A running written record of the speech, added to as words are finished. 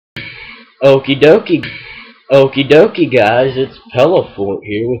Okie dokie, guys. It's Pellowfort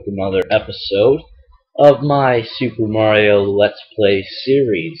here with another episode of my Super Mario Let's Play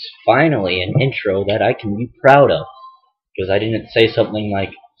series. Finally, an intro that I can be proud of, because I didn't say something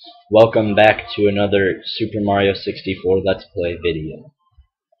like, "Welcome back to another Super Mario 64 Let's Play video."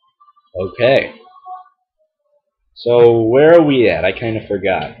 Okay, so where are we at? I kind of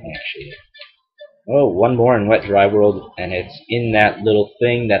forgot, actually. Oh, one more in Wet Dry World, and it's in that little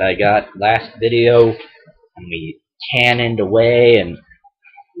thing that I got last video, and we cannoned away, and it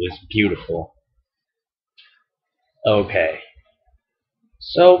was beautiful. Okay,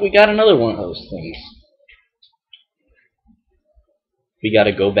 so we got another one of those things. We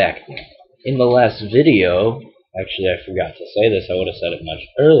gotta go back there. In the last video, actually I forgot to say this, I would have said it much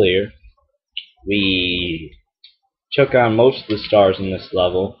earlier, we took on most of the stars in this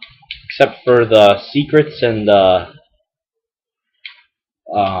level, except for the secrets and the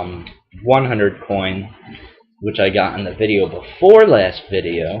 100 coin, which I got in the video before last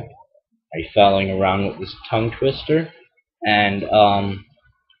video. Are you following around with this tongue twister? And I'm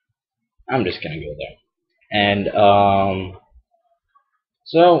just gonna go there. And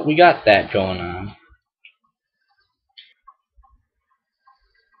so we got that going on.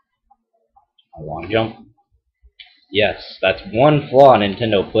 A long jump. Yes, that's one flaw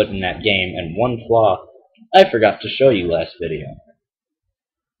Nintendo put in that game, and one flaw I forgot to show you last video.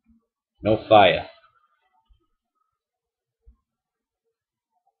 No fire.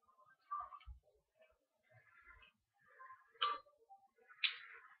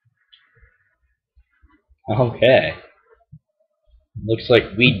 Okay. Looks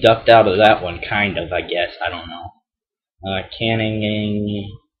like we ducked out of that one, kind of, I guess. I don't know.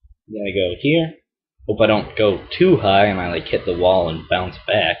 Canning. Gotta go here. Hope I don't go too high and I like hit the wall and bounce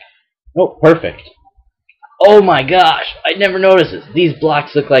back. Oh, perfect. Oh my gosh! I never noticed this. These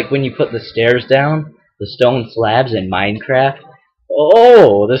blocks look like when you put the stairs down, the stone slabs in Minecraft.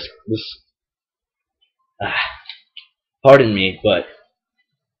 Oh, this. Ah, pardon me, but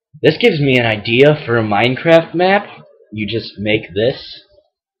this gives me an idea for a Minecraft map. You just make this,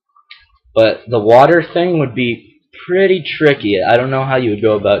 but the water thing would be pretty tricky. I don't know how you would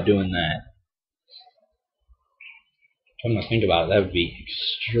go about doing that. Come to think about it, that would be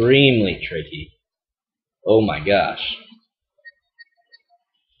extremely tricky. Oh my gosh.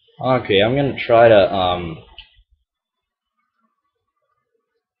 Okay, I'm gonna try to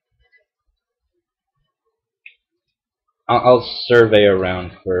I'll survey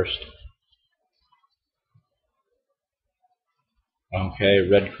around first. Okay,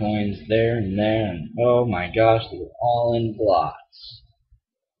 red coins there, and oh my gosh, they're all in blocks.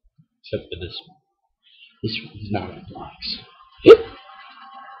 Except for this one. This one's not in blocks.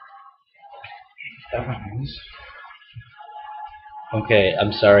 That one is. Okay,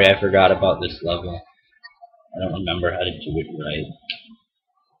 I'm sorry, I forgot about this level. I don't remember how to do it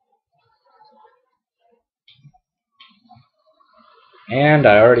right. And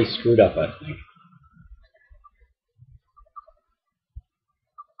I already screwed up, I think.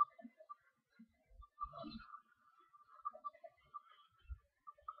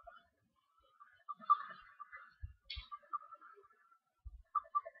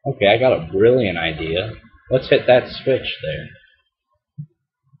 Okay, I got a brilliant idea. Let's hit that switch there.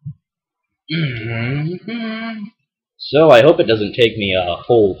 So I hope it doesn't take me a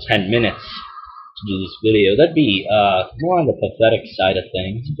whole 10 minutes to do this video. That'd be more on the pathetic side of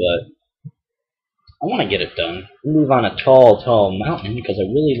things, but I want to get it done. Move on a tall, tall mountain because I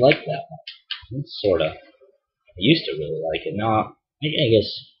really like that one. It's sort of. I used to really like it. Now, I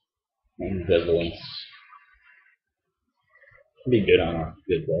guess ambivalence. Pretty good on a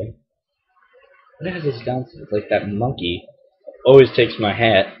good day. But it has this downside. It's like that monkey always takes my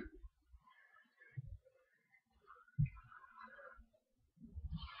hat.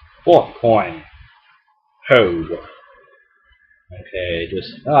 Fourth coin. Ho. Okay,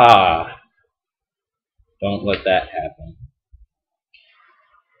 just don't let that happen.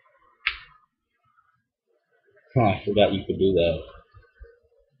 Oh, I forgot you could do that.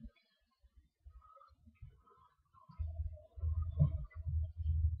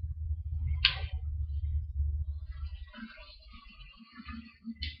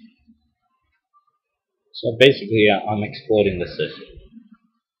 So basically, I'm exploiting the system.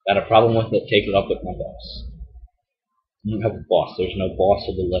 Got a problem with it? Take it up with my boss. You don't have a boss. There's no boss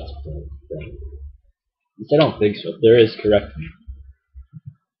of the Let's Play thing. At least I don't think so. If there is, correct me.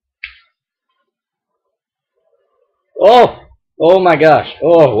 Oh! Oh my gosh.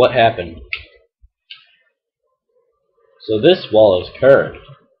 Oh, what happened? So this wall is curved.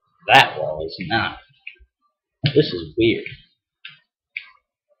 That wall is not. This is weird.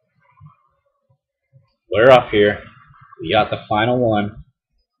 We're up here. We got the final one.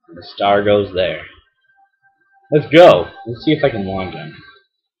 And the star goes there. Let's go. Let's see if I can long jump.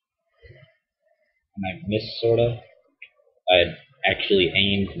 And I missed, sorta. I had actually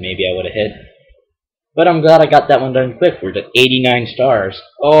aimed. Maybe I would have hit. But I'm glad I got that one done quick. We're at 89 stars.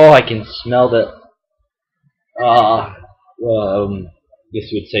 Oh, I can smell the...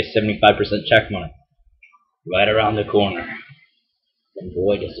 guess you would say 75% check mark. Right around the corner. And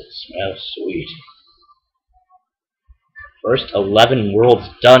boy, does it smell sweet. First 11 worlds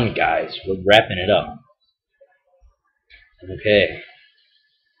done, guys. We're wrapping it up. Okay.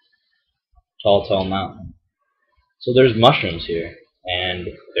 Tall mountain. So there's mushrooms here. And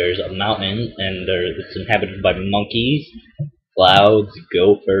there's a mountain, and it's inhabited by monkeys, clouds,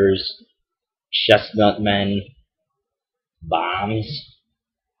 gophers, chestnut men, bombs.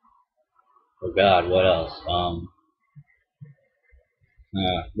 Oh god, what else?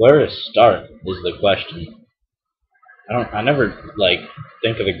 Where to start is the question. I never, like,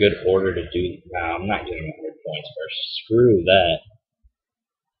 think of a good order to do. Nah, I'm not getting 100 points first. Screw that.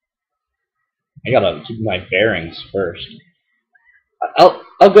 I gotta keep my bearings first.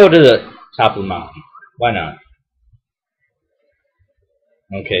 I'll go to the top of the mountain. Why not?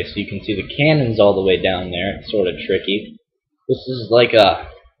 Okay, so you can see the cannons all the way down there. It's sort of tricky. This is like a, I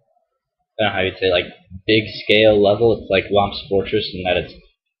don't know how you'd say, like, big scale level. It's like Womp's Fortress in that it's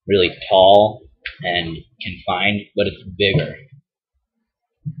really tall and confined, but it's bigger.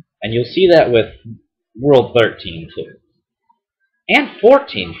 And you'll see that with World 13 too. And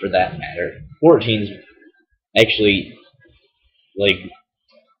 14 for that matter. 14's actually, like,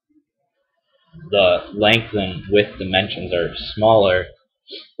 the length and width dimensions are smaller,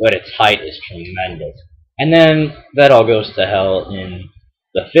 but its height is tremendous. And then that all goes to hell in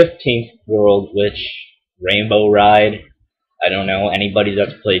the 15th world, which Rainbow Ride, I don't know, anybody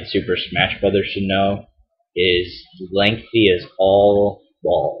that's played Super Smash Brothers should know, is lengthy as all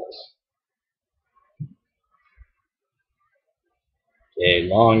balls. Okay,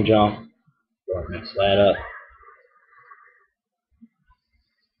 long jump. Mix that up.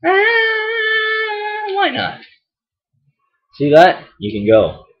 Why not? See that? You can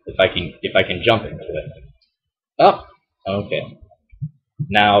go if I can jump into it. Oh, okay.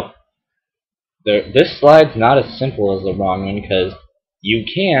 Now, this slide's not as simple as the wrong one because you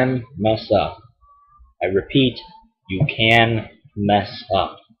can mess up. I repeat, you can mess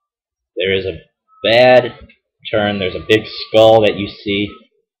up. There is a bad turn. There's a big skull that you see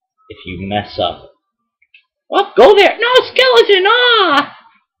if you mess up. Oh, go there! No, skeleton! Ah!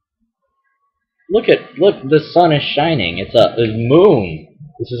 Look, the sun is shining. It's a moon.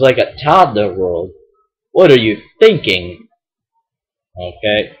 This is like a toddler world. What are you thinking?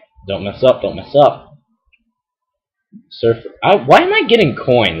 Okay, don't mess up, don't mess up. Surfer. Why am I getting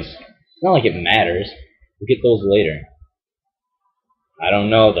coins? It's not like it matters. We'll get those later. I don't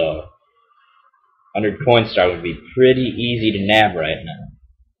know though. 100 coin star would be pretty easy to nab right now.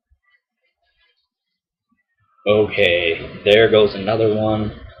 Okay, there goes another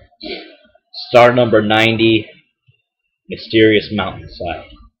one. Star number 90. Mysterious mountainside.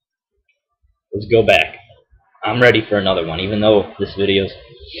 Let's go back. I'm ready for another one, even though this video's...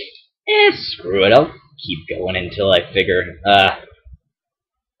 screw it. I'll keep going until I figure... I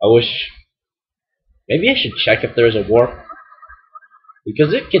wish... Maybe I should check if there's a warp.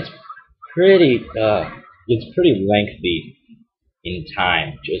 Because it gets pretty... it's pretty lengthy in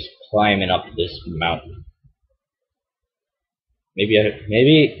time, just climbing up this mountain. Maybe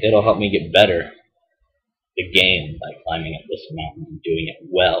it'll help me get better at the game by climbing up this mountain and doing it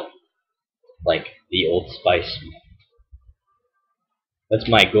well. Like the Old Spice Man. That's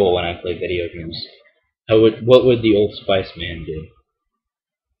my goal when I play video games. What would the Old Spice Man do?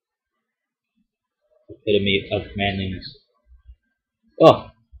 Epitome of manliness. Oh!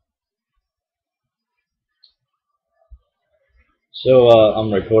 So,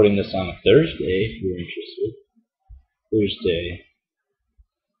 I'm recording this on a Thursday, if you're interested. Thursday.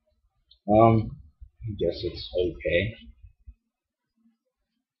 I guess it's okay.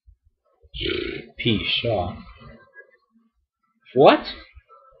 P. Shaw. What?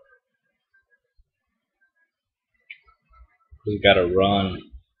 We gotta run.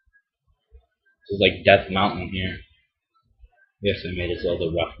 This is like Death Mountain here. Yes, I made a Zelda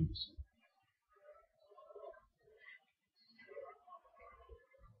reference.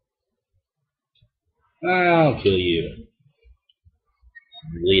 I'll kill you.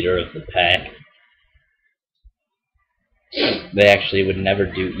 Leader of the pack. They actually would never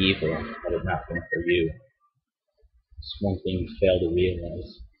do evil had it not been for you. It's one thing you fail to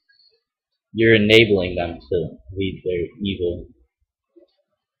realize. You're enabling them to lead their evil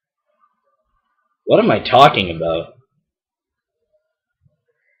What am I talking about?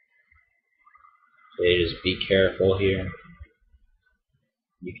 Okay, just be careful here.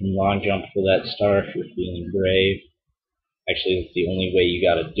 You can long jump for that star if you're feeling brave. Actually, that's the only way you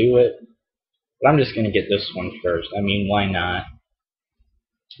gotta do it. But I'm just gonna get this one first. I mean, why not?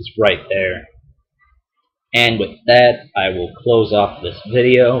 It's right there. And with that, I will close off this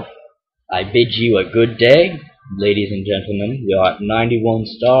video. I bid you a good day, ladies and gentlemen. We are at 91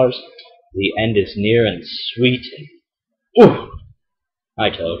 stars. The end is near and sweet. Ooh! Hi,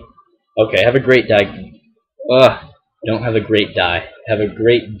 Toad. Okay, have a great day. Don't have a great day. Have a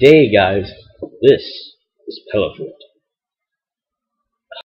great day, guys. This is Pellowfort.